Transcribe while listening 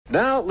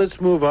Now let's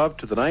move up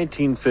to the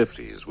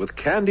 1950s with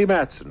Candy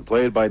Matson,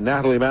 played by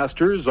Natalie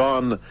Masters,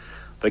 on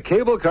The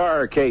Cable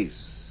Car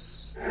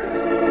Case. Do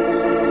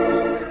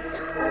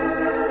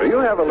you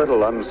have a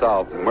little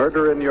unsolved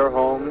murder in your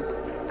home?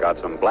 Got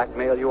some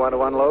blackmail you want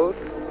to unload?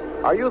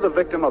 Are you the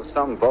victim of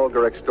some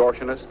vulgar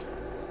extortionist?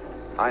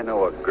 I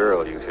know a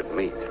girl you should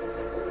meet.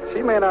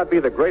 She may not be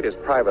the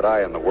greatest private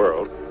eye in the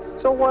world,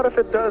 so what if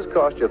it does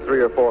cost you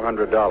 $300 or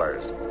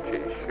 $400? She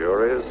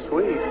sure is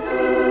sweet.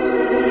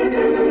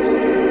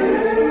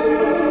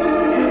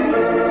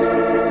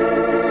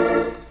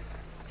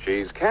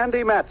 She's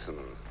Candy Matson.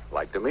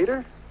 Like to meet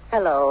her?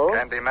 Hello.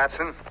 Candy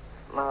Matson?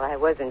 Well, I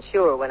wasn't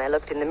sure when I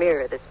looked in the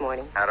mirror this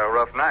morning. Had a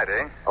rough night,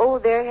 eh? Oh,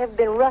 there have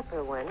been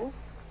rougher ones.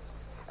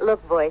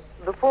 Look, voice,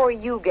 before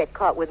you get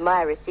caught with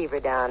my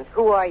receiver down,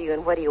 who are you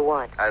and what do you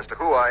want? As to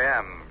who I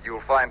am, you'll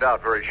find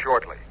out very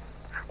shortly.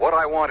 What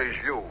I want is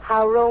you.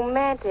 How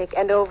romantic,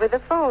 and over the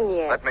phone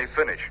yet. Let me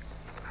finish.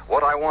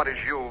 What I want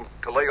is you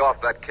to lay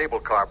off that cable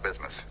car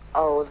business.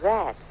 Oh,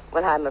 that?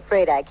 Well, I'm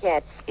afraid I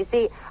can't. You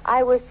see,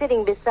 I was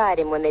sitting beside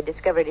him when they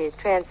discovered his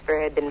transfer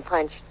had been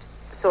punched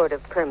sort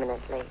of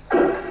permanently.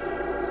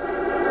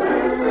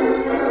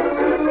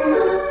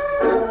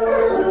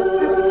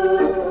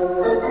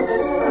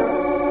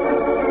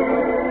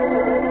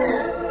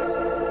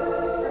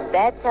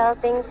 That's how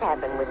things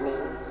happen with me.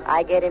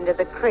 I get into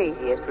the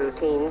craziest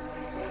routines.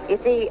 You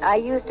see, I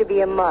used to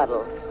be a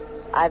model.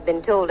 I've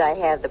been told I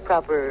have the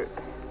proper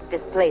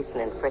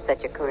displacement for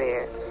such a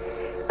career.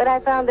 But I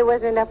found there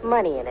wasn't enough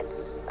money in it.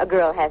 A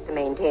girl has to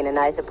maintain a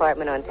nice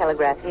apartment on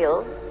Telegraph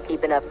Hill,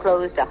 keep enough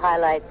clothes to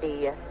highlight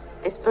the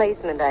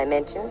displacement I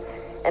mentioned,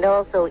 and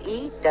also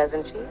eat,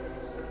 doesn't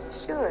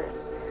she? Sure.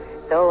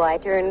 So I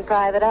turned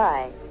private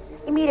eye.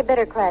 You meet a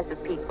better class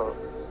of people,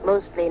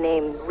 mostly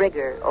named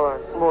Rigger or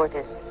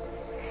Mortis.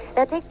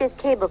 Now take this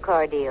cable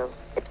car deal.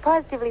 It's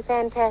positively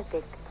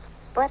fantastic.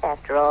 But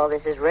after all,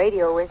 this is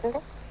radio, isn't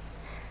it?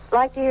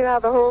 Like to hear how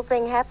the whole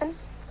thing happened?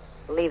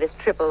 Leave us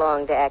trip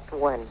along to Act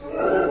 1.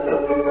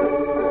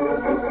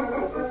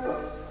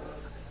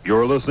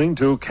 You're listening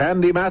to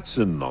Candy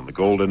Matson on the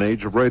Golden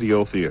Age of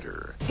Radio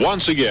Theater.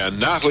 Once again,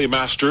 Natalie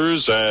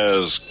Masters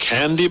as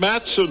Candy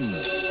Matson.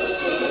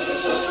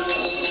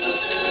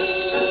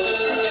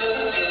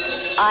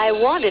 I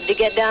wanted to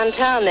get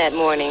downtown that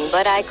morning,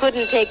 but I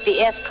couldn't take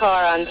the F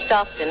car on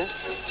Stockton.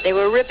 They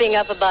were ripping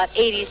up about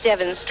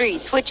 87th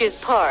Street, which is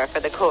par for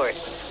the course.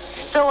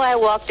 So I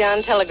walked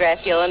down Telegraph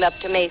Hill and up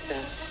to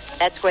Mason.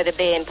 That's where the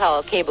Bay and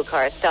Powell cable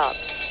car stopped.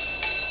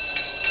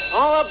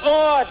 All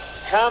aboard!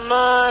 Come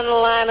on,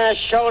 Lana,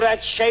 show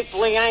that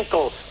shapely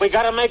ankle. We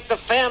gotta make the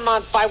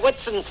Fairmont by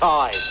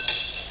Whitsuntide.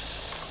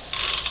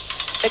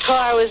 The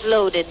car was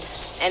loaded,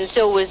 and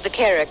so was the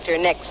character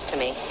next to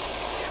me.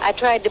 I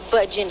tried to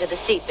budge into the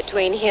seat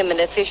between him and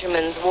a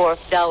Fisherman's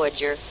Wharf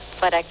dowager,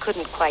 but I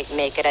couldn't quite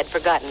make it. I'd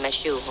forgotten my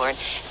shoehorn.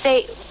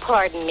 Say,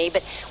 pardon me,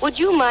 but would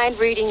you mind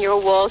reading your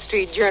Wall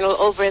Street Journal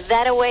over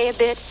that-a-way a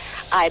bit?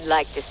 I'd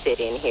like to sit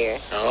in here.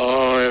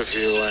 Oh, if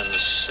you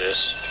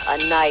insist. A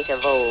night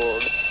of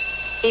old.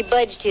 He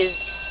budged his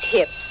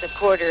hips a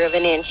quarter of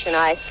an inch, and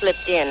I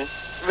slipped in,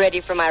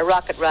 ready for my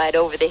rocket ride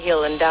over the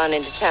hill and down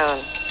into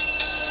town.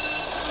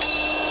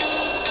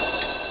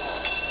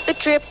 The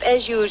trip,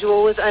 as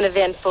usual, was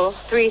uneventful.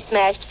 3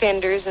 smashed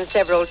fenders and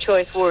several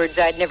choice words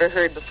I'd never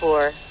heard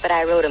before, but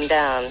I wrote them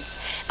down.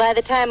 By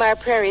the time our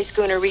prairie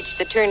schooner reached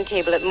the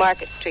turntable at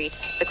Market Street,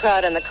 the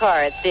crowd on the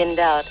car had thinned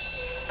out.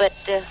 But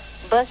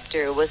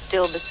Buster was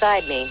still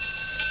beside me,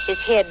 his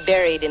head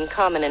buried in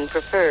common and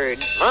preferred.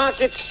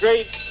 Market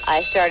Street.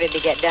 I started to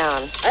get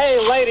down. Hey,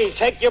 lady,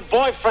 take your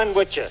boyfriend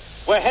with you.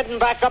 We're heading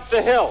back up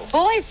the hill.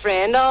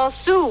 Boyfriend? All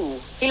Sue.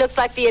 He looks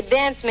like the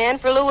advance man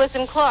for Lewis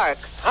and Clark.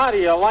 How do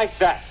you like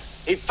that?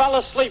 He fell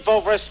asleep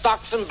over his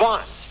stocks and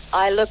bonds.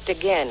 I looked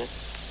again.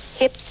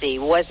 Hipsy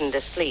wasn't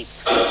asleep.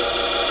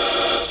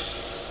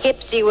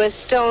 Hipsy was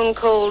stone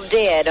cold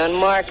dead on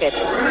Market.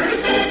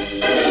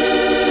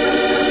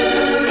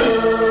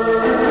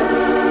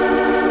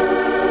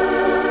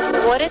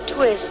 What a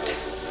twist.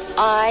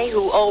 I,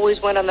 who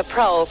always went on the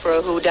prowl for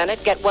a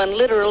whodunit, get one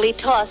literally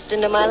tossed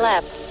into my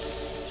lap.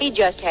 He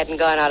just hadn't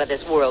gone out of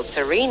this world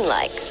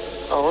serene-like.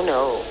 Oh,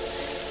 no.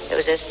 There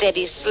was a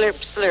steady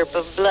slurp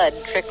of blood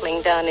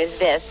trickling down his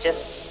vest just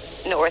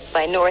north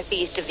by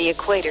northeast of the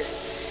equator.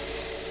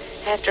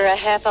 After a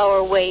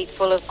half-hour wait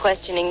full of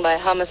questioning by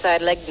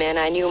homicide legmen,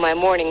 I knew my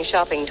morning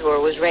shopping tour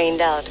was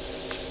rained out.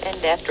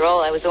 And after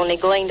all, I was only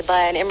going to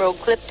buy an emerald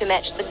clip to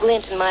match the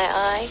glint in my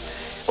eye.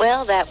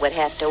 Well, that would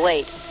have to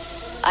wait.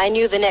 I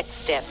knew the next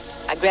step.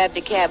 I grabbed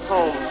a cab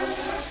home.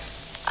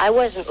 I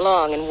wasn't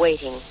long in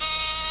waiting.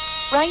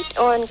 Right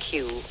on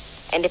cue.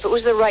 And if it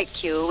was the right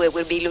cue, it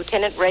would be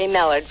Lieutenant Ray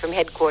Mallard from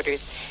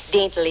headquarters,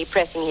 daintily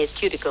pressing his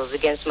cuticles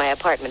against my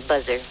apartment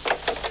buzzer.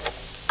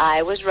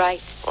 I was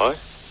right. What?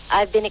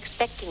 I've been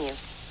expecting you.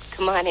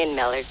 Come on in,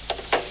 Mallard.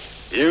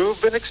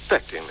 You've been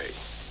expecting me.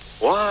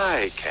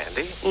 Why,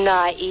 Candy?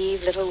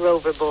 Naive little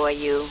rover boy,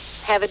 you.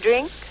 Have a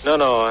drink? No,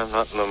 I'm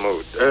not in the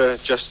mood.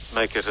 Just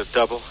make it a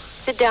double.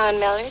 Sit down,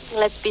 Mallard.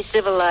 Let's be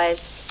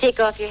civilized. Take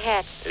off your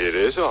hat. It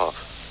is off.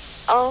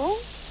 Oh?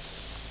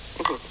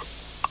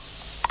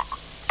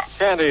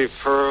 Candy,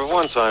 for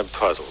once I'm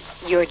puzzled.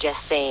 You're just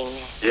saying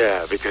that.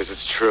 Yeah, because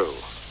it's true.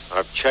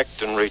 I've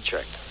checked and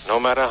rechecked. No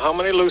matter how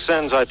many loose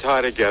ends I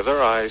tie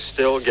together, I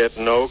still get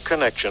no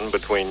connection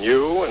between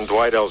you and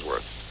Dwight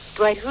Ellsworth.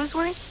 Dwight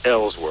who'sworth?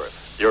 Ellsworth,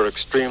 your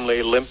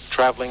extremely limp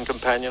traveling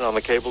companion on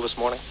the cable this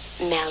morning?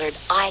 Mallard,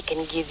 I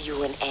can give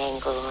you an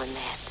angle on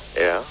that.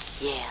 Yeah?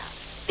 Yeah.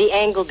 The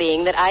angle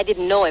being that I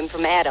didn't know him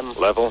from Adam.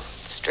 Level?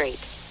 Straight.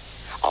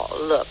 Oh,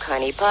 look,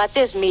 honeypot,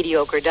 this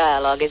mediocre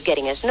dialogue is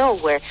getting us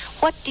nowhere.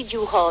 What did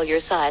you haul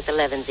your size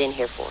 11s in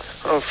here for?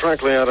 Oh,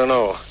 frankly, I don't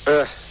know.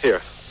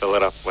 Here, fill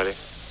it up, will you?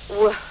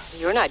 Well,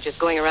 you're not just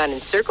going around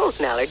in circles,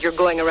 Mallard. You're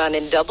going around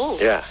in doubles.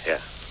 Yeah.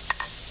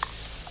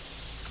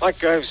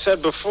 Like I've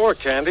said before,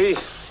 Candy,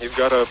 you've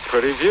got a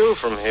pretty view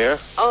from here.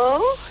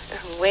 Oh?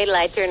 Wait till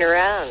I turn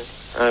around.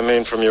 I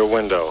mean from your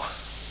window.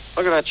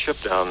 Look at that ship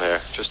down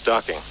there, just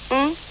docking.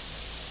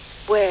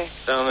 Where?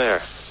 Down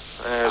there.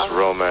 There's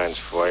romance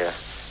for you.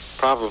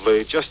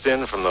 Probably just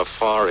in from the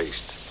Far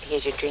East.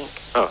 Here's your drink.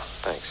 Oh,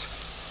 thanks.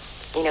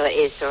 You know, it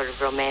is sort of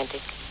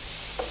romantic.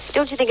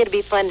 Don't you think it'd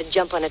be fun to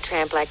jump on a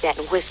tramp like that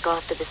and whisk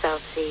off to the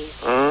South Seas?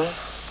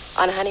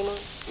 On a honeymoon?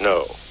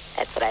 No.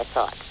 That's what I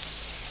thought.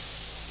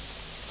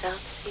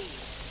 South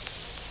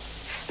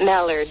Seas.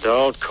 Mallard.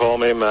 Don't call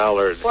me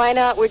Mallard. Why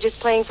not? We're just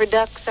playing for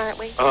ducks, aren't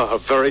we?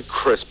 Oh, very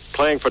crisp.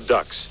 Playing for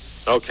ducks.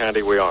 No,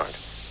 Candy, we aren't.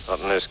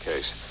 Not in this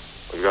case.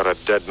 We've got a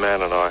dead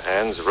man in our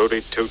hands.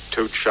 Rudy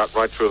Toot shot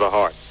right through the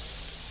heart.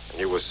 And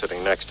you were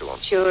sitting next to him.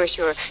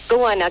 Sure.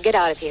 Go on now, get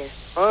out of here.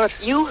 What?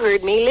 You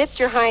heard me. Lift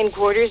your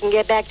hindquarters and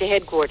get back to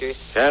headquarters.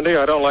 Candy,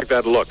 I don't like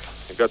that look.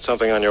 You've got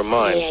something on your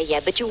mind. Yeah,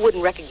 but you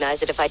wouldn't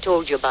recognize it if I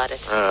told you about it.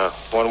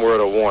 One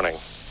word of warning.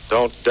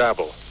 Don't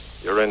dabble.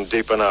 You're in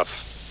deep enough.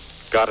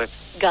 Got it?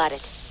 Got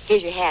it.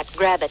 Here's your hat.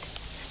 Grab it.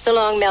 So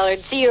long,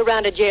 Mallard. See you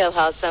around a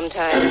jailhouse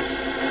sometime.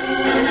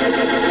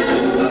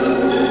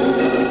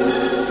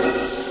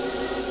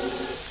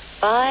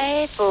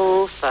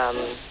 Fum.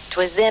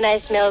 'Twas then I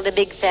smelled a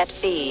big fat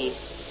fee.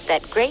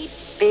 That great,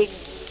 big,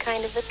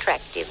 kind of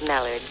attractive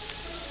Mallard.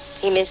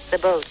 He missed the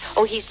boat.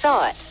 Oh, he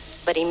saw it,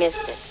 but he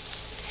missed it.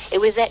 It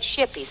was that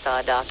ship he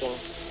saw docking.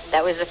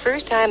 That was the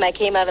first time I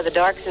came out of the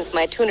dark since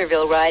my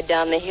Tunerville ride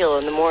down the hill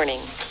in the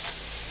morning.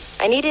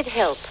 I needed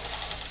help,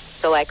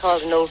 so I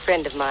called an old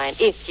friend of mine,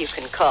 if you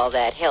can call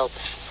that help.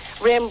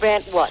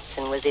 Rembrandt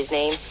Watson was his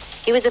name.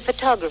 He was a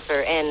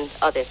photographer and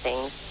other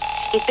things.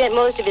 He spent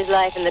most of his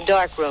life in the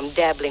darkroom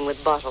dabbling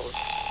with bottles.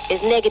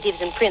 His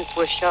negatives and prints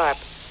were sharp.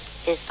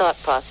 His thought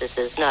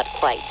processes, not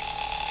quite.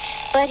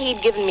 But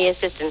he'd given me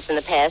assistance in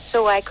the past,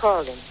 so I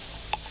called him.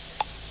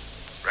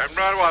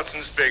 Rembrandt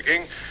Watson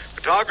speaking.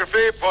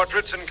 Photography,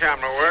 portraits, and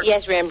camera work.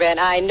 Yes, Rembrandt,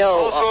 I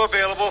know. Also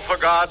available for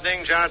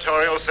gardening,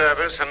 janitorial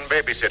service, and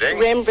babysitting.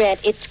 Rembrandt,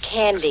 it's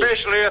Candy.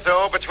 Especially if they're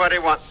over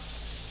 21.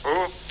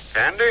 Who?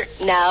 Candy?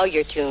 Now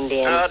you're tuned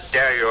in. How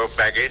dare you,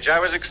 baggage. I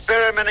was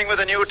experimenting with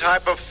a new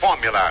type of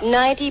formula.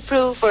 90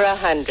 proof for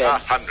 100.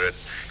 100.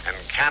 And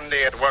Candy,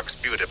 it works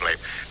beautifully.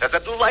 There's a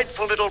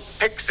delightful little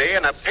pixie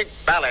in a pink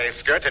ballet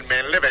skirt in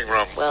my living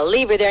room. Well,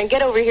 leave her there and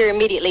get over here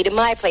immediately to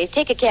my place.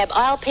 Take a cab.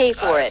 I'll pay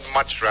for it. I'd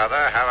much rather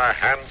have a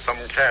handsome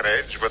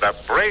carriage with a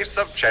brace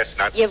of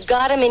chestnuts. You've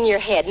got 'em in your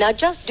head. Now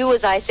just do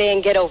as I say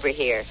and get over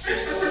here.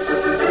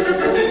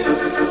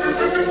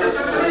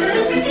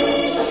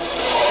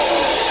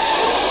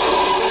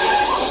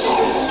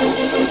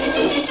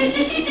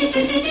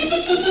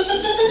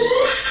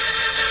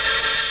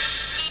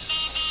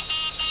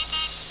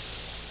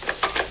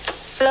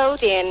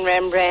 Float in,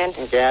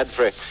 Rembrandt.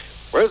 Godfrey,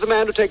 where's the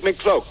man to take me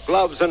cloak,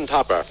 gloves, and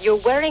topper? You're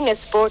wearing a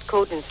sport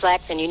coat and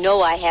slacks, and you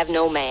know I have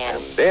no man.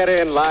 And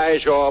therein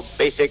lies your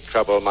basic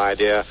trouble, my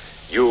dear.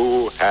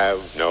 You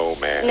have no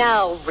man.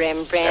 Now,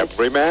 Rembrandt.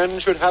 Every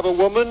man should have a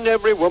woman.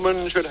 Every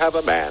woman should have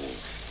a man.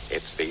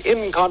 It's the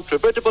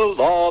incontrovertible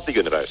law of the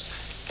universe.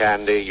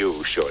 Candy,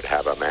 you should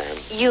have a man.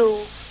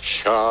 You.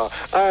 Sure,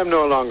 I'm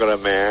no longer a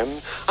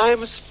man.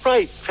 I'm a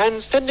sprite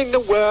transcending the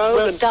world.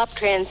 Well, stop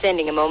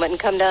transcending a moment and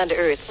come down to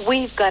earth.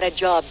 We've got a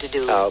job to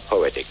do. How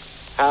poetic.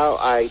 How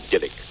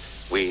idyllic.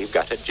 We've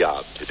got a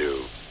job to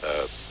do.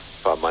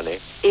 For money?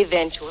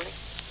 Eventually.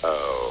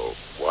 Oh,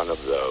 one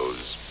of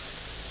those.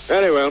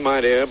 Very well,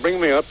 my dear.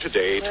 Bring me up to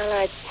date.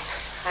 Well,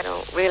 I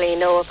don't really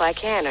know if I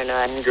can or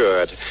not.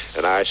 Good.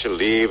 And I shall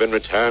leave and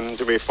return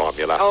to me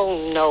formula.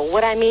 Oh, no.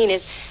 What I mean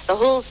is, the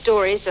whole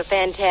story's so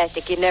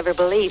fantastic you'd never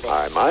believe it.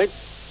 I might.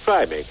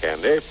 Try me,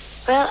 Candy.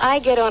 Well, I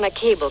get on a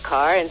cable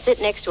car and sit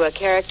next to a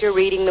character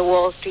reading the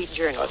Wall Street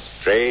Journal. A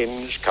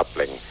strange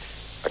coupling.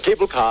 A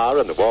cable car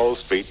and the Wall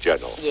Street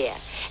Journal. Yeah.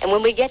 And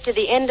when we get to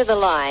the end of the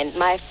line,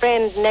 my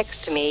friend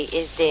next to me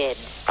is dead.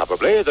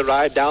 Probably the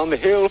ride down the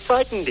hill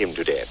frightened him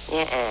to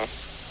death.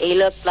 He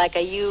looked like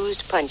a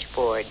used punch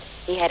board.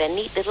 He had a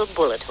neat little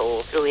bullet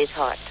hole through his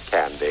heart.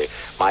 Candy,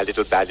 my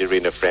little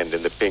ballerina friend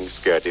in the pink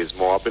skirt is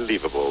more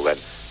believable than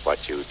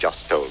what you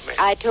just told me.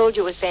 I told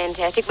you it was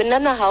fantastic, but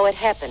none of how it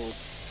happened.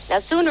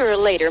 Now, sooner or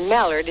later,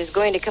 Mallard is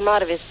going to come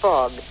out of his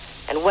fog,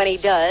 And when he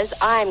does,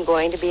 I'm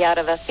going to be out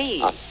of a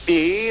fee. A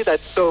fee that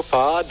so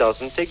far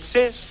doesn't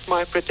exist,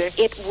 my pretty.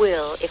 It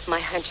will, if my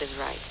hunch is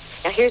right.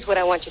 Now, here's what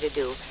I want you to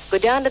do. Go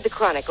down to the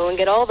Chronicle and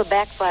get all the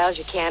back files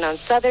you can on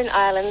Southern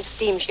Island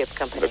Steamship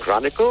Company. The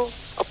Chronicle?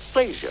 A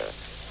pleasure.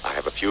 I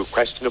have a few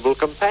questionable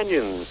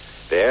companions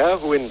there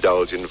who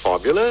indulge in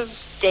formulas.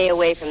 Stay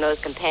away from those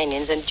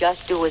companions and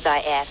just do as I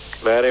ask.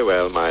 Very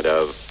well, my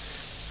dove.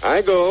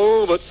 I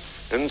go, but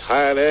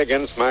entirely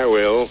against my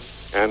will.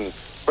 And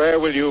where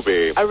will you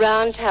be?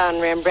 Around town,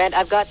 Rembrandt.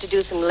 I've got to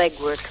do some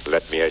legwork.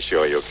 Let me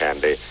assure you,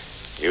 Candy,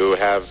 you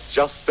have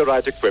just the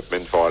right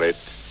equipment for it,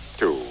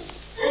 too.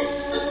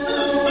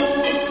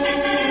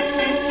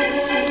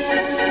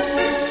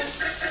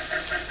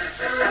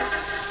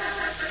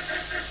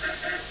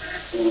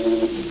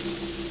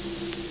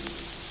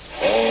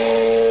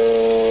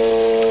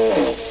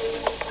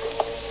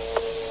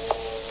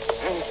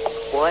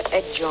 What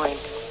a joint.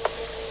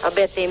 I'll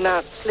bet they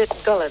mount slit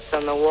gullets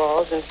on the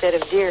walls instead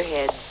of deer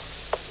heads.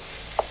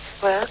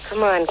 Well,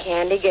 come on,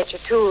 Candy. Get your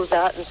tools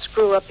out and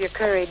screw up your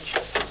courage.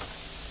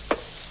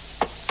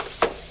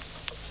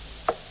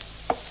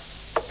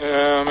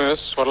 Yeah,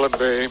 miss, what'll it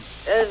be?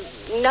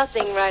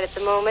 Nothing right at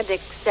the moment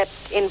except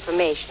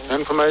information.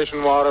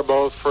 Information, water,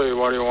 both free.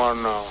 What do you want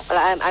to know?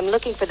 Well, I'm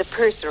looking for the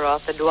purser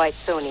off the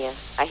Dwightsonia.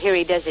 I hear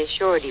he does his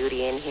shore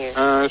duty in here.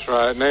 That's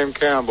right. Name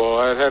Campbell.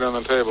 That head on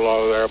the table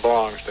over there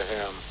belongs to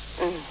him.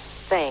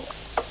 Thanks.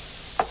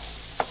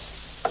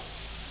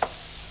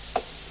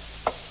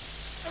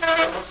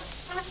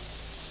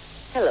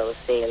 Hello,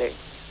 sailor.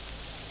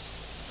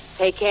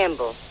 Hey,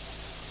 Campbell.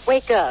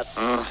 Wake up.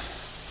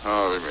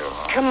 Leave me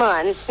alone. Come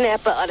on,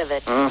 snap out of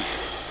it.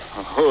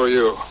 Who are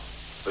you?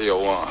 What do you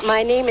want?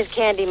 My name is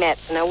Candy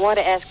Matson. I want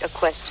to ask a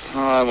question.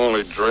 I'm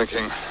only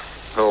drinking.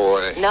 Go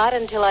away. Not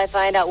until I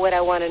find out what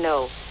I want to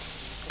know.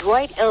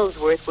 Dwight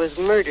Ellsworth was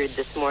murdered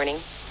this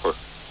morning.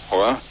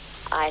 What?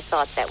 I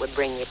thought that would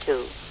bring you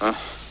to. Huh?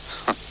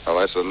 Well,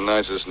 that's the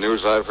nicest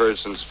news I've heard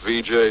since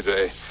VJ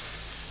Day.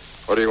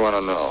 What do you want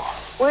to know?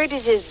 Where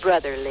does his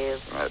brother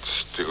live? That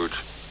stooge.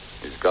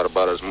 He's got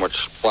about as much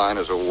spine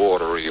as a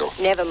water eel.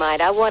 Never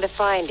mind. I want to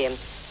find him.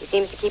 He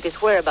seems to keep his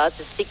whereabouts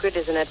as secret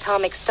as an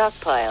atomic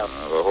stockpile.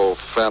 The whole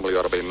family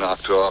ought to be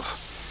knocked off.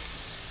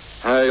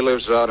 He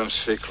lives out in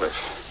Seacliff,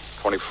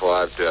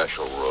 25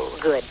 Dashel Road.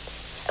 Good.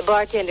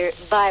 Bartender,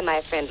 buy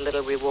my friend a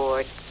little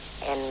reward.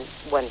 And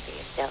one for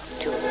yourself,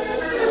 too.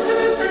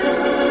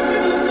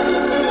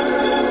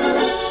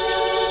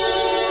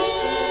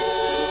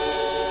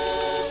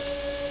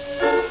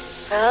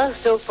 Well,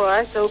 so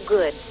far, so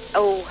good.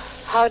 Oh,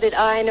 how did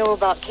I know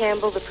about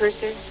Campbell, the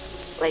purser?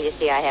 Well, you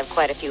see, I have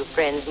quite a few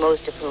friends,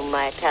 most of whom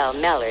my pal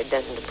Mallard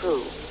doesn't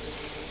approve.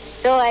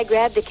 So I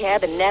grabbed a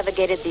cab and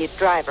navigated the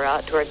driver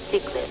out toward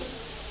Seacliff.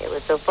 It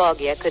was so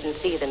foggy I couldn't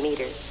see the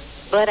meter.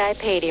 But I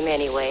paid him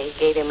anyway,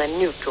 gave him a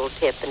neutral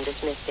tip, and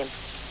dismissed him.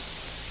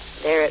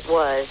 There it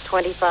was,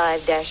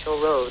 25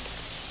 Dashel Road.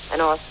 An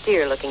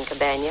austere-looking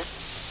cabana,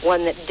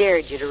 one that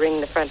dared you to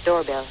ring the front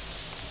doorbell.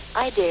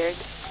 I dared.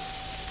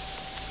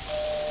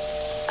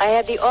 I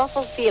had the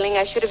awful feeling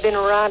I should have been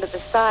around at the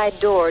side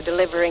door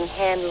delivering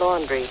hand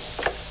laundry.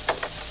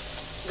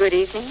 Good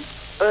evening.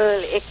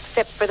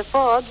 Except for the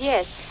fog,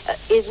 yes.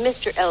 Is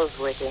Mr.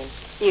 Ellsworth in?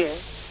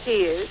 Yes,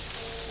 he is.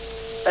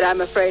 But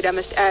I'm afraid I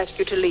must ask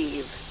you to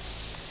leave.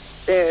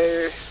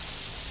 There's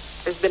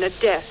been a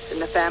death in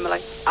the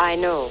family. I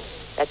know.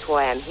 That's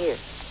why I'm here.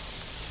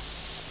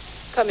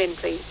 Come in,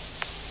 please.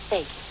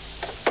 Thank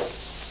you.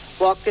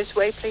 Walk this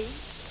way, please.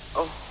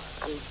 Oh,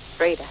 I'm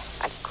afraid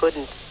I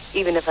couldn't,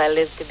 even if I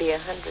lived to be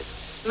 100.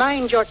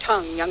 Mind your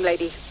tongue, young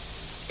lady.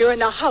 You're in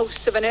the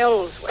house of an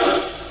Ellsworth.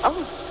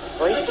 Oh,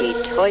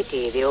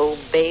 hoity-toity. The old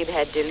babe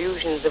had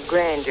delusions of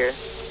grandeur.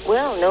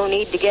 Well, no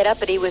need to get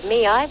uppity with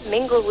me. I've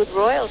mingled with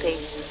royalty.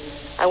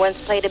 I once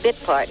played a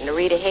bit part in a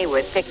Rita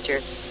Hayworth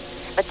picture.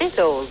 But this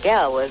old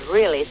gal was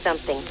really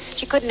something.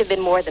 She couldn't have been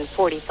more than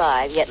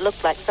 45, yet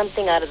looked like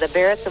something out of the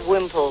Barretts of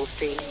Wimpole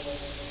Street.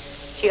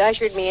 She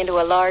ushered me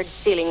into a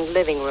large-ceilinged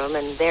living room,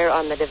 and there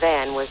on the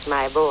divan was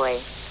my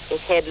boy,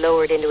 his head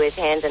lowered into his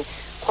hands and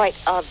quite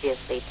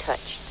obviously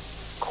touched.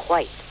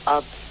 Quite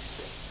obviously.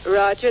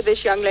 Roger,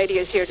 this young lady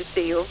is here to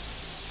see you.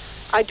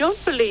 I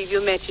don't believe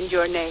you mentioned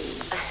your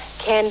name.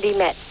 Candy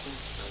Matson.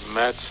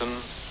 Matson?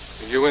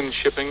 Are you in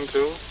shipping,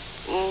 too?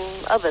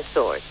 Of a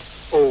sort.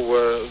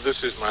 Oh,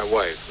 this is my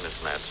wife, Miss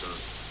Matson.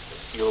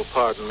 You'll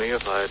pardon me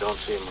if I don't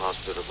seem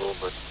hospitable,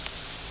 but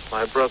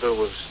my brother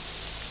was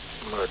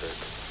murdered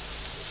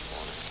this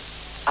morning.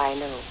 I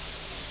know.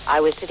 I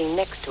was sitting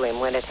next to him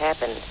when it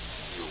happened.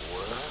 You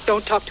were?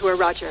 Don't talk to her,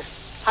 Roger.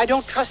 I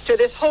don't trust her.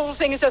 This whole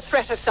thing is a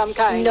threat of some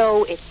kind.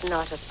 No, it's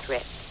not a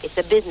threat. It's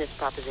a business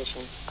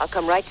proposition. I'll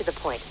come right to the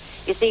point.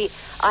 You see,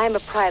 I'm a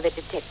private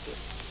detective.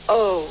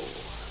 Oh,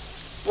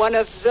 one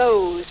of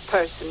those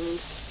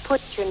persons.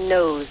 Put your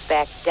nose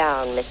back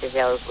down, Mrs.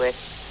 Ellsworth.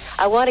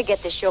 I want to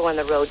get the show on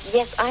the road.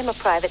 Yes, I'm a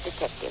private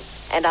detective,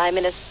 and I'm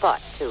in a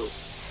spot, too.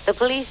 The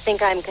police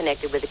think I'm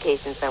connected with the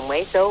case in some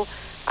way, so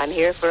I'm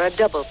here for a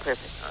double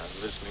purpose.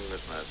 I'm listening,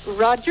 Miss Matson.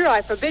 Roger,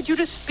 I forbid you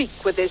to speak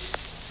with this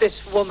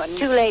this woman.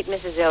 Too late,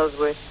 Mrs.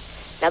 Ellsworth.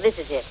 Now, this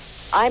is it.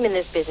 I'm in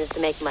this business to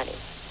make money.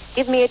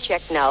 Give me a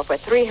check now for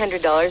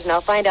 $300, and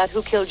I'll find out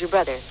who killed your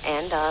brother.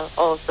 And I'll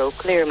also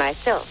clear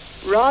myself.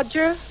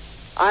 Roger,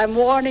 I'm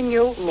warning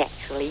you.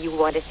 Naturally, you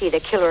want to see the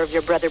killer of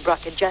your brother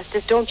brought to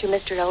justice, don't you,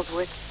 Mr.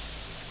 Ellsworth?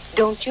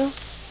 Don't you?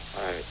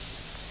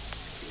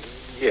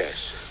 Yes.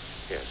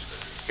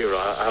 Here,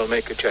 I'll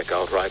make a check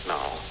out right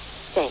now.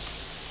 Thanks.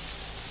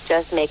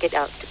 Just make it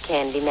out to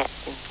Candy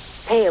Matson.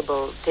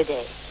 Payable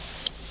today.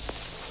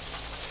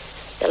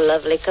 The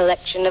lovely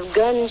collection of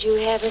guns you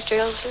have, Mr.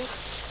 Ellsworth.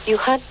 You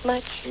hunt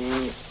much?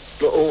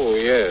 Oh,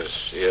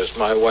 yes.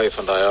 My wife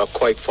and I are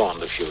quite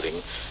fond of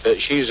shooting.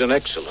 She's an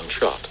excellent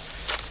shot.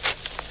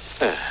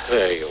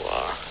 There you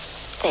are.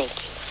 Thank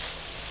you.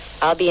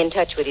 I'll be in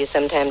touch with you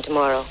sometime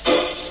tomorrow.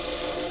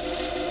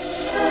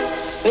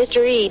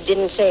 Mr. Reed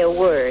didn't say a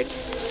word.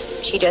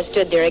 She just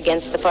stood there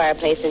against the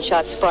fireplace and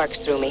shot sparks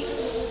through me.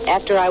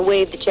 After I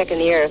waved the check in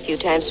the air a few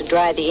times to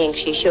dry the ink,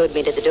 she showed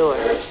me to the door.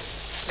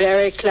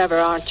 Very clever,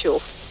 aren't you?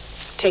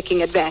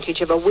 Taking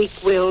advantage of a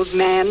weak-willed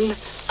man.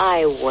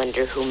 I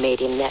wonder who made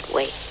him that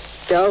way.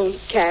 Don't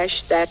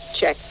cash that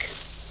check.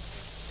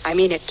 I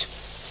mean it.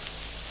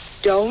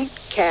 Don't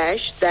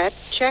cash that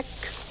check.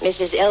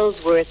 Mrs.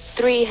 Ellsworth,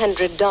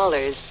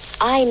 $300.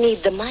 I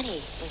need the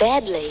money,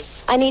 badly.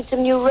 I need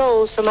some new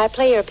rolls for my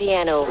player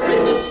piano.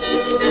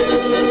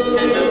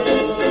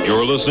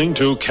 You're listening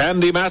to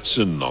Candy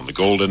Matson on the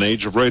Golden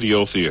Age of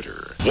Radio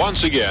Theater.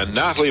 Once again,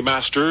 Natalie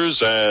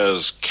Masters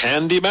as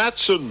Candy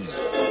Matson.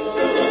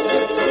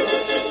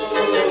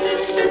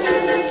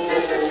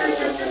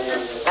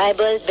 I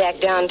buzzed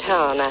back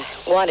downtown. I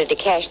wanted to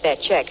cash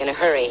that check in a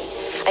hurry.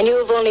 I knew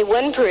of only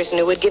one person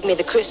who would give me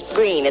the crisp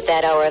green at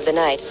that hour of the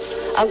night.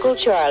 Uncle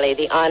Charlie,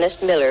 the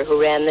honest miller who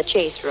ran the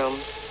chase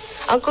room.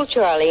 Uncle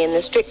Charlie, in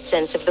the strict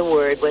sense of the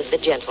word, was the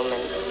gentleman.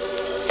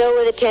 So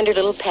with a tender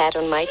little pat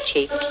on my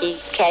cheek, he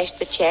cashed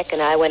the check,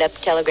 and I went up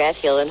Telegraph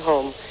Hill and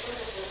home.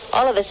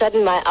 All of a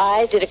sudden, my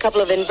eyes did a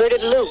couple of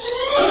inverted loops.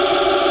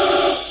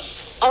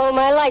 Oh,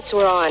 my lights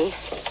were on.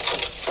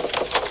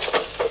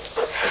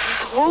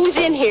 Who's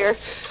in here?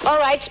 All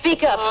right,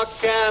 speak up. Oh,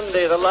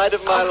 Candy, the light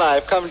of my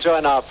life. Come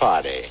join our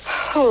party.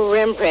 Oh,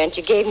 Rembrandt,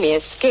 you gave me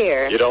a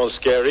scare. You don't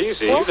scare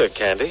easy either,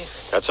 Candy.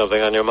 Got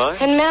something on your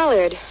mind? And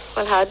Mallard.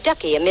 Well, how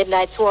ducky, a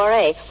midnight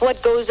soiree.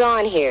 What goes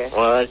on here?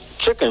 Well, that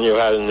chicken you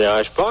had in the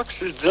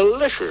icebox is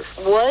delicious.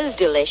 Was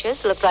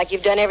delicious. Looks like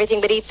you've done everything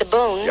but eat the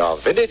bones. Your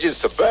vintage is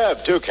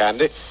superb, too,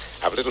 Candy.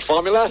 Have a little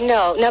formula?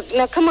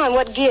 No, come on,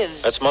 what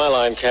gives? That's my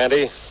line,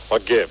 Candy.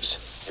 What gives?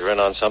 You're in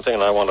on something,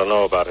 and I want to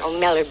know about it. Oh,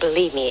 Mallard,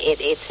 believe me,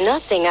 it's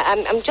nothing.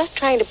 I'm just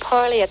trying to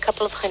parlay a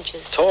couple of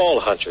hunches. Tall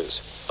hunches.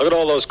 Look at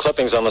all those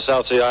clippings on the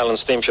South Sea Island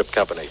Steamship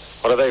Company.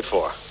 What are they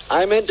for?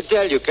 I meant to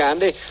tell you,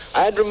 Candy,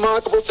 I had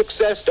remarkable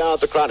success down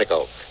at the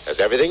Chronicle. There's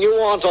everything you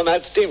want on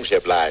that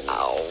steamship line.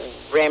 Oh,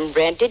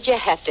 Rembrandt, did you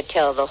have to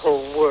tell the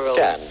whole world?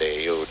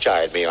 Candy, you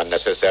chide me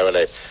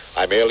unnecessarily.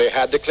 I merely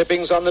had the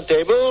clippings on the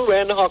table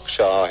when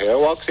Hawkshaw here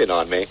walks in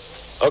on me.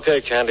 Okay,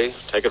 Candy,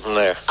 take it from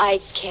there.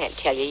 I can't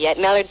tell you yet,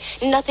 Mallard.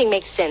 Nothing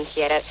makes sense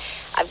yet.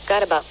 I've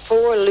got about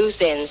 4 loose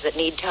ends that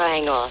need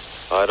tying off.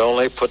 If I'd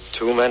only put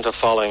 2 men to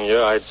following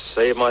you, I'd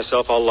save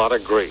myself a lot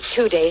of grief.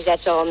 2 days,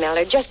 that's all,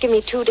 Mallard. Just give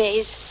me 2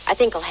 days. I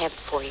think I'll have it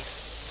for you.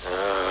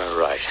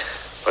 Right.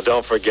 But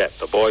don't forget,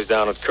 the boys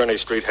down at Kearney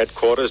Street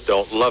headquarters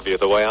don't love you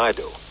the way I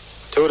do.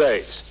 2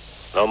 days.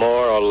 No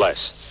more or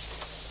less.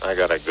 I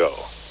gotta go.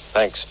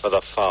 Thanks for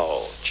the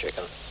fowl,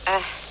 chicken.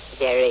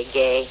 Very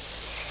gay.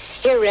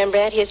 Here,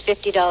 Rembrandt, here's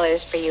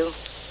 $50 for you.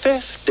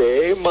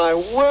 50? My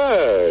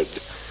word.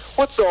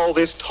 What's all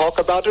this talk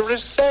about a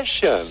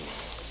recession?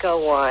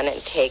 Go on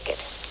and take it.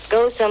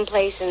 Go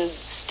someplace and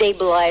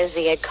stabilize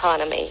the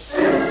economy.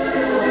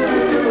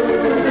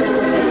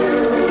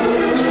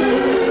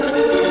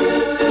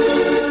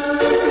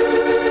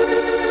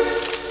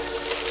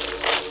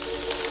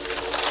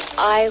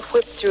 I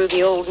whipped through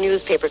the old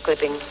newspaper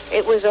clipping.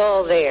 It was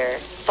all there.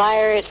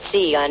 Fire at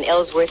sea on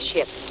Ellsworth's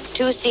ship.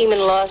 2 seamen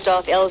lost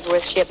off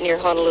Ellsworth's ship near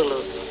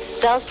Honolulu.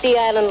 South Sea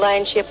Island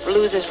Line ship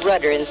loses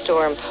rudder in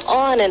storm.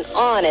 On and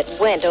on it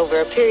went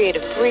over a period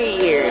of 3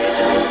 years.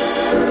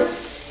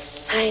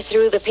 I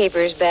threw the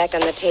papers back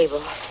on the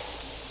table.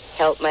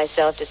 Helped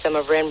myself to some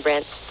of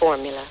Rembrandt's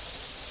formula.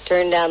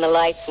 Turned down the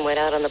lights and went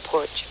out on the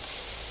porch.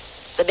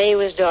 The bay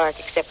was dark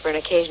except for an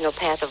occasional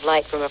path of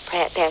light from a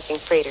passing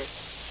freighter.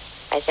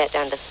 I sat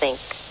down to think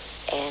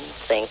and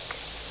think.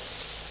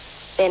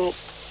 Then,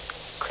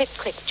 click,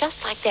 click,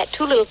 just like that,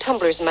 2 little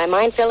tumblers in my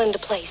mind fell into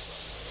place.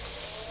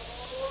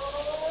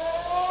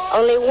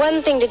 Only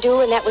one thing to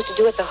do, and that was to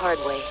do it the hard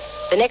way.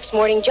 The next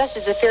morning, just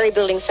as the ferry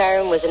building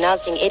siren was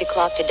announcing 8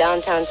 o'clock to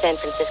downtown San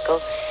Francisco,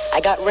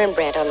 I got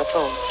Rembrandt on the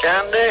phone.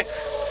 Candy,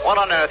 what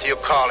on earth are you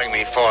calling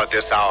me for at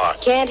this hour?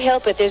 Can't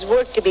help it. There's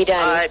work to be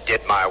done. I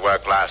did my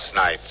work last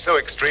night so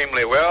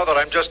extremely well that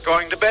I'm just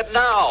going to bed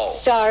now.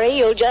 Sorry,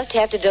 you'll just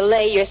have to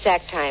delay your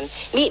sack time.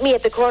 Meet me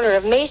at the corner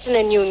of Mason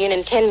and Union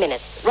in 10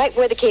 minutes, right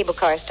where the cable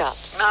car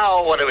stops.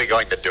 Now, what are we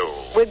going to do?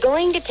 We're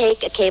going to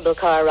take a cable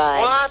car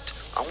ride. What?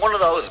 On one of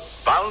those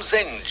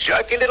bouncing,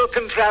 jerky little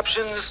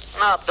contraptions.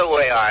 Not the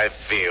way I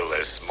feel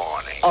this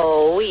morning.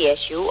 Oh,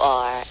 yes, you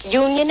are.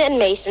 Union and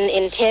Mason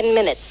in 10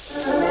 minutes.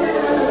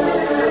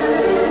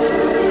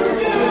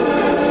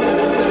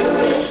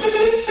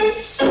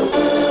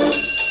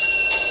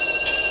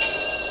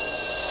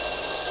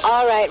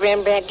 All right,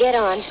 Rembrandt, get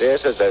on.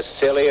 This is the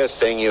silliest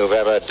thing you've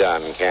ever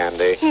done,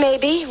 Candy.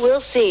 Maybe.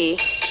 We'll see.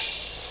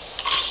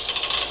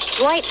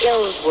 Dwight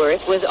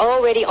Ellsworth was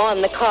already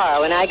on the car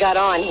when I got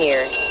on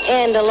here,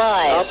 and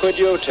alive. How could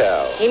you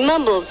tell? He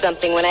mumbled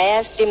something when I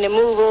asked him to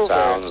move over.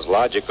 Sounds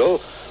logical.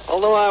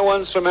 Although I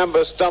once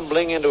remember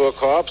stumbling into a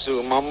corpse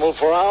who mumbled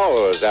for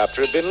hours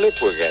after it had been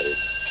liquidated.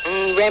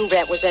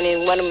 Rembrandt was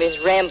in one of his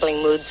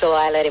rambling moods, so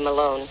I let him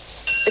alone.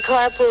 The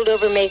car pulled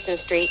over Mason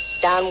Street,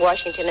 down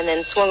Washington, and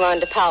then swung on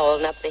to Powell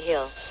and up the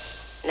hill.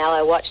 Now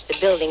I watched the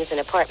buildings and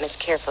apartments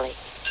carefully.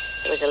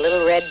 There was a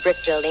little red brick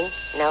building,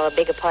 now a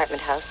big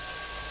apartment house,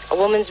 a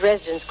woman's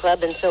residence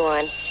club, and so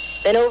on.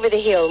 Then over the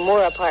hill,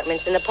 more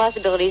apartments, and the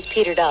possibilities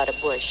petered out a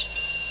bush.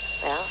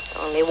 Well,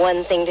 only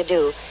one thing to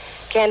do.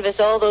 Canvass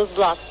all those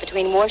blocks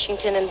between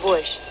Washington and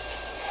Bush.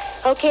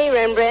 Okay,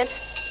 Rembrandt,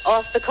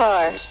 off the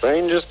car.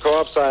 Strangest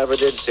corpse I ever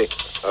did see.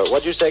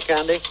 What'd you say,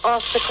 Candy?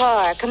 Off the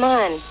car, come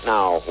on.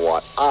 Now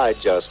what? I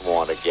just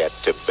want to get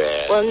to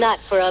bed. Well, not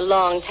for a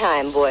long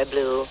time, Boy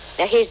Blue.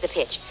 Now, here's the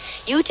pitch.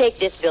 You take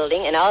this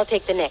building, and I'll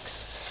take the next.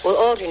 We'll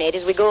alternate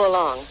as we go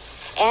along.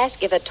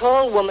 Ask if a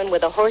tall woman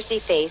with a horsey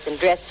face and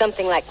dressed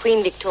something like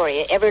Queen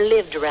Victoria ever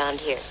lived around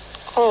here.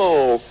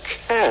 Oh,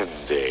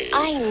 Candy.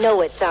 I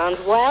know it sounds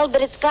wild,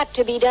 but it's got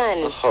to be done.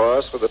 A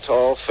horse with a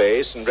tall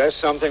face and dressed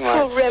something like...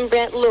 Oh,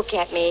 Rembrandt, look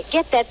at me.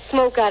 Get that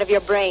smoke out of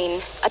your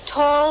brain. A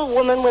tall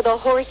woman with a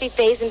horsey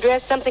face and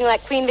dressed something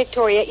like Queen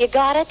Victoria. You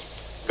got it?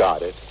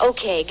 Got it.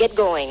 Okay, get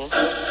going.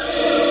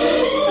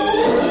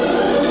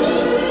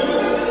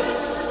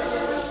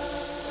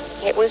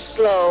 It was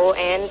slow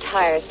and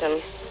tiresome.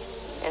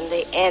 And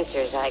the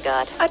answers I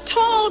got. A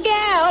tall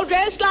gal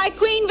dressed like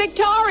Queen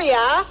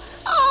Victoria.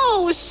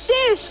 Oh,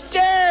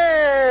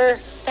 sister!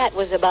 That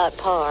was about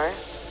par.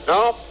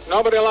 Nope,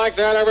 nobody like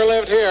that ever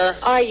lived here.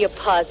 Are you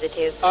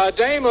positive? A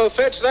dame who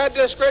fits that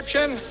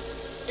description?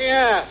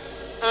 Yeah,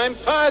 I'm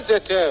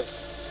positive.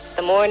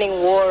 The morning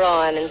wore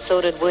on, and so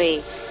did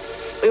we.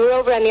 We were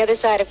over on the other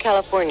side of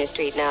California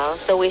Street now,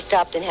 so we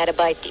stopped and had a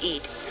bite to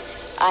eat.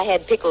 I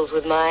had pickles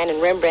with mine,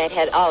 and Rembrandt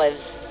had olives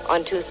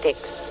on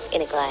toothpicks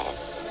in a glass.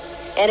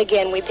 And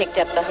again, we picked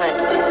up the hunt.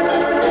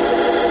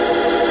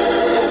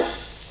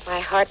 My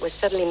heart was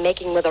suddenly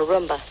making with a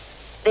rumba.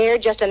 There,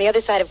 just on the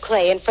other side of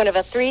Clay, in front of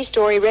a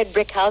 3-story red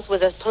brick house,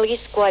 was a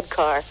police squad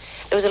car.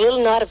 There was a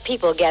little knot of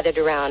people gathered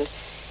around.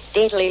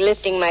 Daintily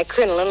lifting my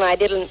crinoline, I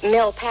did a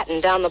Mel Patton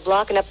down the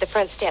block and up the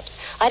front steps.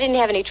 I didn't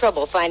have any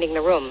trouble finding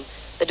the room.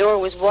 The door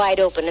was wide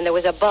open, and there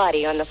was a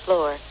body on the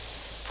floor.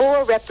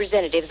 4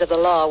 representatives of the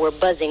law were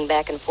buzzing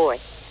back and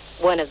forth.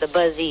 One of the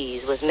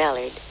buzzees was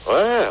Mallard.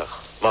 Well,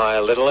 my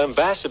little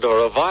ambassador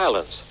of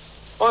violence.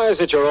 Why is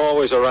it you're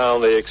always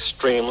around the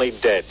extremely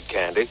dead,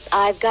 Candy?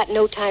 I've got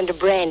no time to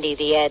brandy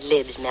the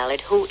ad-libs,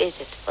 Mallard. Who is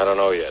it? I don't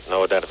know yet.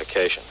 No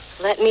identification.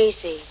 Let me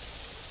see.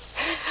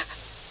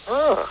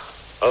 Oh,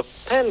 a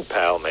pen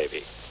pal,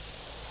 maybe.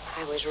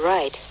 I was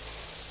right.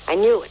 I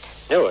knew it.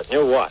 Knew it?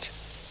 Knew what?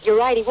 You're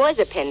right, he was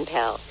a pen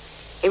pal.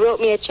 He wrote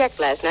me a check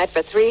last night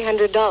for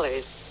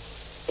 $300.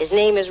 His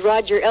name is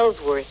Roger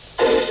Ellsworth.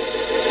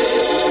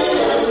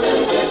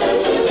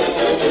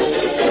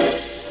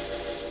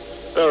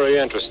 Very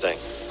interesting.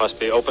 Must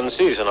be open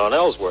season on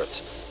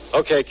Ellsworth's.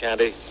 Okay,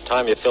 Candy.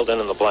 Time you filled in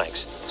the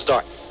blanks.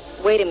 Start.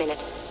 Wait a minute.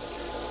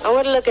 I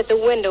want to look at the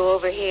window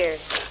over here.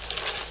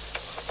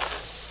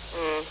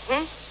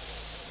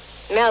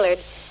 Mallard,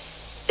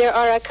 there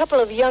are a couple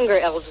of younger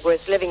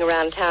Ellsworths living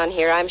around town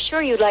here. I'm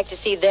sure you'd like to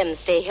see them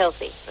stay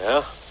healthy.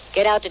 Yeah?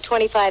 Get out to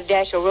 25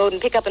 Dashiell Road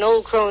and pick up an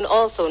old crone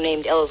also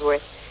named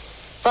Ellsworth.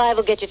 5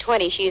 will get you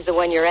 20. She's the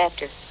one you're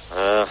after.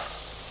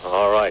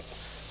 All right.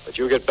 But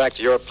you get back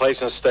to your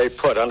place and stay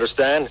put,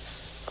 understand?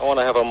 I want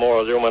to have a more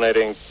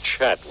illuminating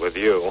chat with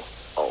you.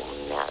 Oh,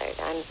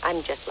 Mallard,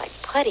 I'm just like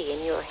putty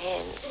in your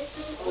hands.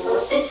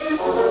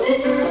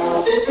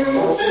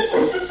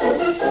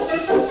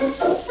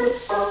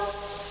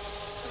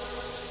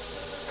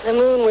 The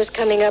moon was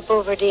coming up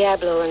over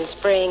Diablo and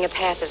spraying a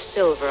path of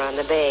silver on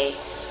the bay.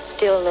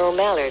 Still no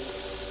Mallard.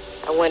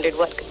 I wondered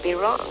what could be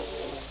wrong.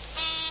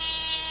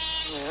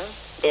 Well,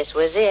 this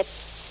was it.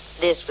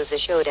 This was the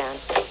showdown.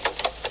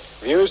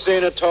 Have you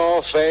seen a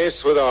tall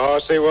face with a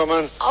horsey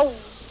woman? Oh,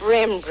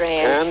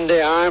 Rembrandt.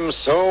 Candy, I'm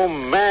so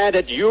mad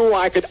at you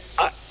I could...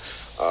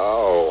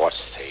 Oh,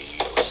 what's the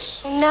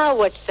use? Now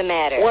what's the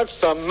matter? What's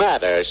the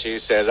matter, she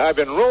says. I've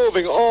been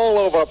roving all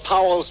over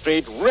Powell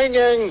Street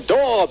ringing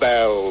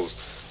doorbells.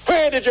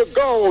 Where did you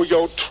go,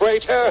 you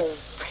traitor? Oh,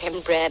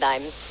 Rembrandt,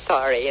 I'm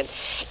sorry. And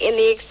in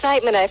the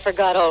excitement, I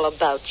forgot all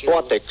about you.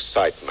 What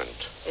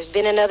excitement? There's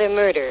been another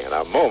murder. In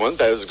a moment,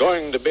 there's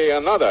going to be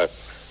another.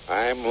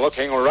 I'm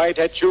looking right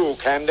at you,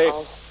 Candy.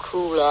 Oh,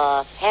 cool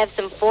off. Have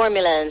some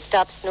formula and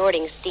stop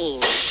snorting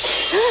steam.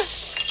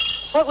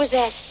 What was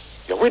that?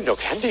 Your window,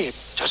 Candy.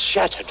 just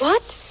shattered.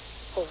 What?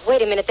 Oh,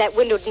 wait a minute. That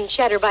window didn't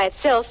shatter by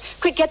itself.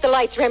 Quick, get the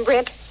lights,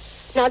 Rembrandt.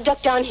 Now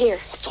duck down here.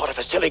 What sort of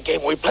a silly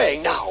game are we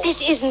playing now?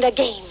 This isn't a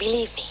game,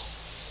 believe me.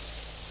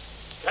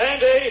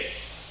 Candy!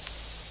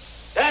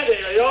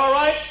 Candy, are you all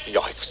right?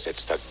 Yikes,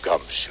 it's the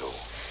gumshoe.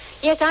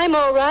 Yes, I'm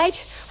all right.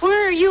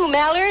 Where are you,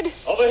 Mallard?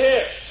 Over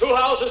here, 2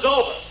 houses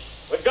over.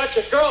 We've got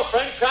your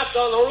girlfriend trapped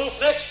on the roof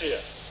next to you.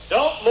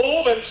 Don't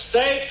move and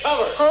stay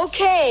covered.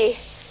 Okay.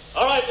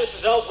 All right,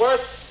 Mrs.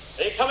 Ellsworth.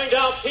 Are you coming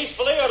down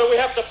peacefully, or do we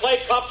have to play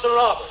cops and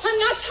robbers? I'm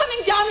not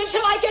coming down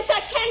until I get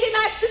that Candy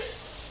Matson.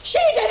 She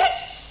did it.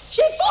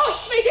 She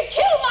forced me to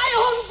kill my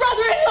own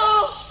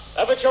brother-in-law.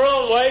 Have it your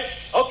own way.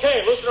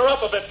 Okay, loosen her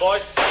up a bit,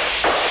 boys.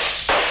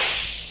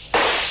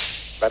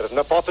 Better than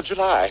the 4th of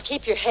July.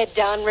 Keep your head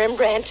down,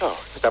 Rembrandt. Oh,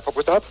 is that what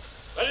was up?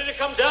 Ready to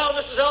come down,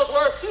 Mrs.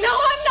 Ellsworth? No,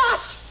 I'm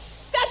not.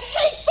 That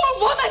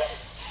hateful woman.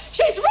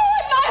 She's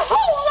ruined my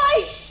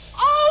whole life.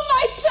 All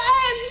my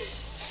plans.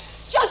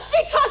 Just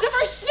because of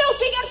her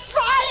snooping and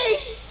prying.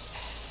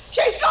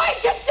 She's going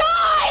to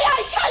die,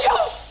 I tell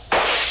you.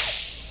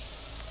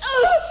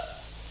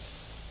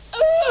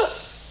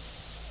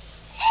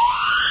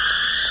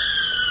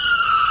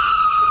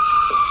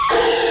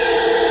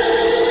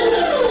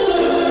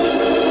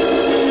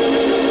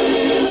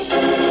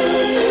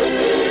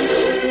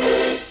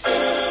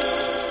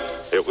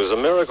 It was a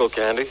miracle,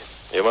 Candy.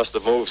 You must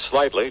have moved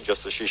slightly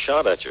just as she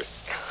shot at you.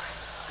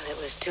 Well,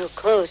 it was too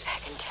close, I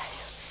can tell you.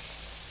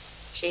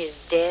 She's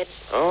dead?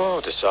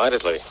 Oh,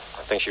 decidedly.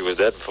 I think she was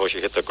dead before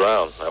she hit the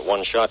ground. That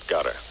one shot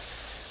got her.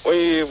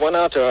 We went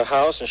out to her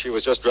house, and she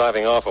was just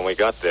driving off when we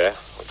got there.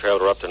 We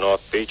trailed her up to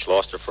North Beach,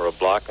 lost her for a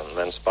block, and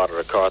then spotted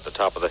a car at the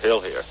top of the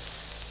hill here.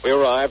 We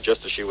arrived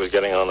just as she was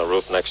getting on the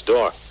roof next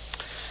door.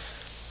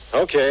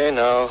 Okay,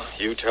 now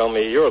you tell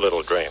me your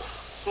little dream.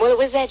 Well, it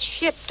was that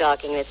ship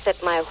docking that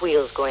set my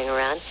wheels going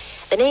around.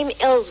 The name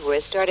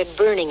Ellsworth started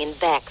burning in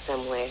back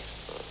somewhere.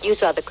 You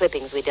saw the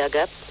clippings we dug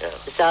up. Yeah.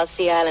 The South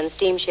Sea Island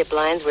steamship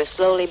lines were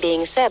slowly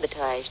being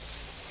sabotaged.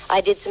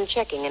 I did some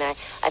checking, and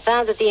I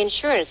found that the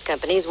insurance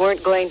companies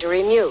weren't going to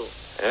renew.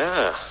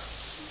 Yeah.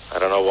 I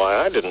don't know why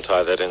I didn't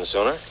tie that in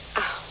sooner.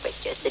 Oh,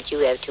 it's just that you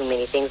have too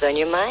many things on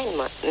your mind,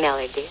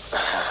 Mallard, dear.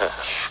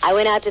 I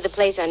went out to the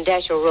place on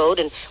Dashiell Road,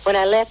 and when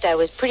I left, I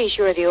was pretty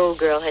sure the old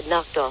girl had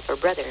knocked off her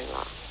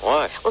brother-in-law.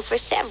 Why? Well, for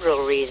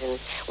several reasons.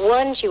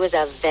 One, she was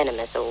a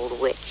venomous old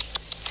witch.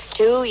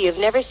 Two, you've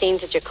never seen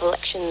such a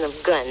collection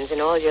of guns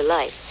in all your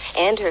life.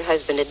 And her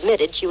husband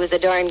admitted she was a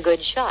darn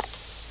good shot.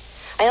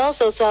 I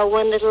also saw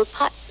one little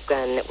pot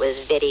gun that was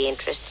very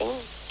interesting.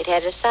 It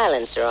had a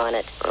silencer on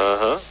it.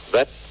 Uh-huh.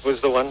 That was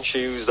the one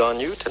she used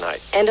on you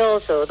tonight. And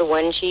also the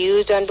one she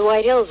used on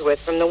Dwight Ellsworth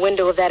from the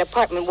window of that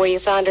apartment where you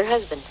found her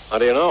husband. How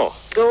do you know?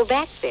 Go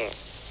back there.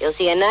 You'll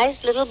see a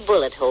nice little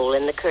bullet hole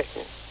in the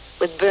curtain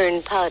with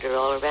burned powder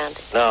all around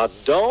it. Now,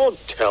 don't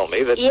tell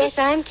me that... Yes,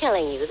 I'm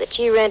telling you that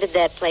she rented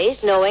that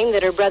place knowing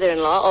that her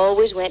brother-in-law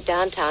always went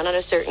downtown on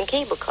a certain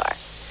cable car.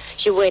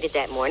 She waited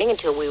that morning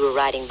until we were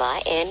riding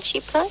by, and she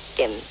plunked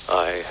him.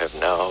 I have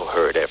now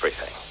heard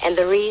everything. And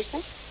the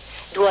reason?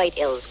 Dwight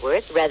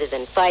Ellsworth, rather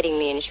than fighting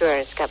the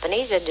insurance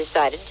companies, had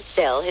decided to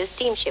sell his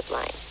steamship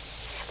lines.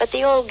 But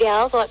the old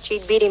gal thought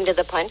she'd beat him to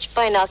the punch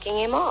by knocking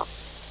him off.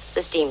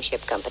 The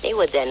steamship company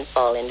would then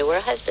fall into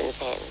her husband's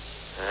hands.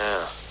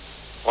 Yeah.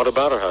 What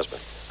about her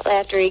husband? Well,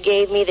 after he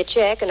gave me the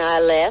check and I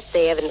left,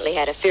 they evidently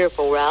had a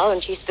fearful row,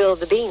 and she spilled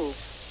the beans.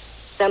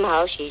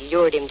 Somehow she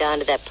lured him down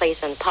to that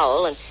place on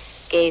Powell and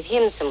gave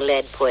him some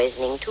lead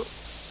poisoning, too.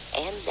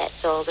 And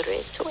that's all there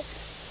is to it.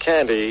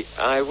 Candy,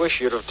 I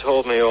wish you'd have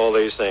told me all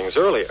these things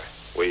earlier.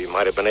 We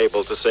might have been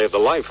able to save the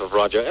life of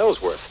Roger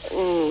Ellsworth.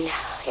 No,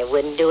 it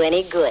wouldn't do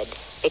any good.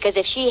 Because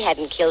if she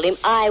hadn't killed him,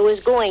 I was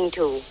going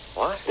to.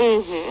 What?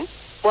 Mm-hmm.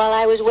 While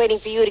I was waiting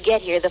for you to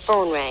get here, the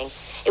phone rang.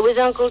 It was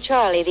Uncle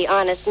Charlie, the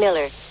honest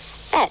miller.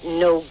 That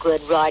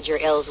no-good Roger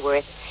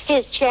Ellsworth.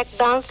 His check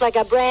bounced like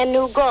a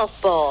brand-new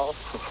golf ball.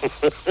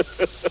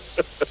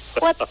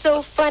 What's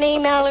so funny,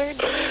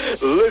 Mallard?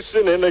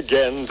 Listen in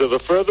again to the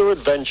further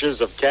adventures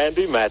of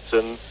Candy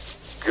Matson,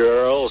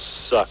 Girl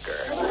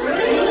Sucker.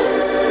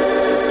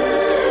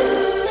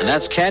 And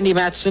that's Candy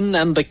Matson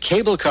and the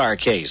cable car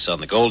case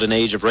on the golden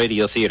age of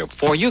radio theater.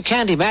 For you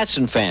Candy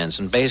Matson fans,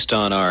 and based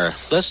on our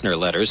listener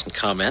letters and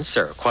comments,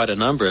 there are quite a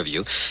number of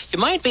you, you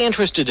might be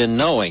interested in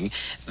knowing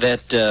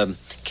that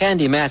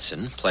Candy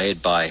Matson,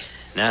 played by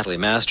Natalie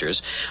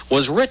Masters,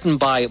 was written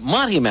by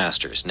Monty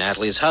Masters,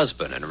 Natalie's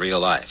husband in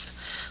real life.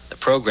 The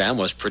program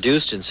was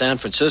produced in San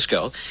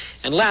Francisco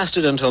and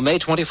lasted until May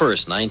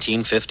 21st,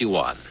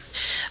 1951.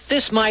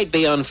 This might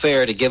be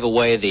unfair to give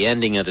away the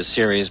ending of the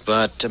series,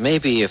 but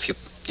maybe if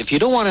you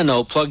don't want to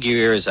know, plug your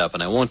ears up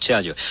and I won't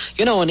tell you.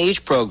 You know, in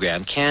each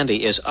program,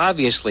 Candy is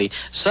obviously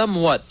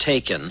somewhat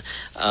taken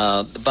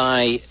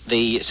by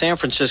the San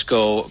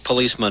Francisco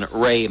policeman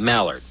Ray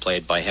Mallard,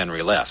 played by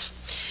Henry Leff.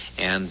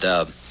 And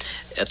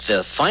at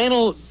the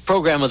final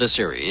program of the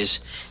series,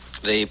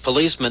 the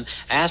policeman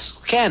asks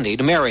Candy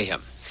to marry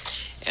him.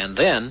 And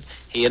then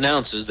he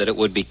announces that it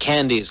would be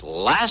Candy's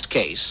last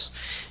case,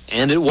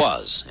 And it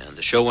was. And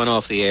the show went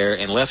off the air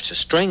and left a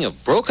string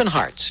of broken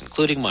hearts,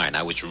 including mine.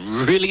 I was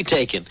really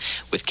taken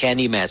with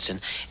Candy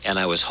Matson, and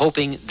I was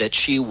hoping that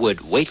she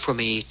would wait for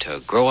me to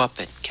grow up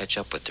and catch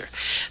up with her.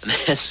 And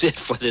that's it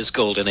for this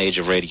Golden Age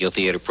of Radio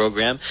Theater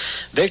program.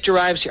 Victor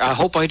Ives here. I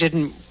hope I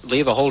didn't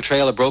leave a whole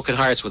trail of broken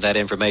hearts with that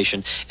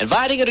information.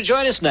 Inviting you to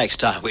join us next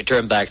time we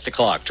turn back the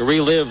clock to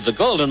relive the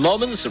golden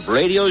moments of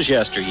radio's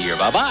yesteryear.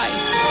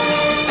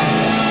 Bye-bye.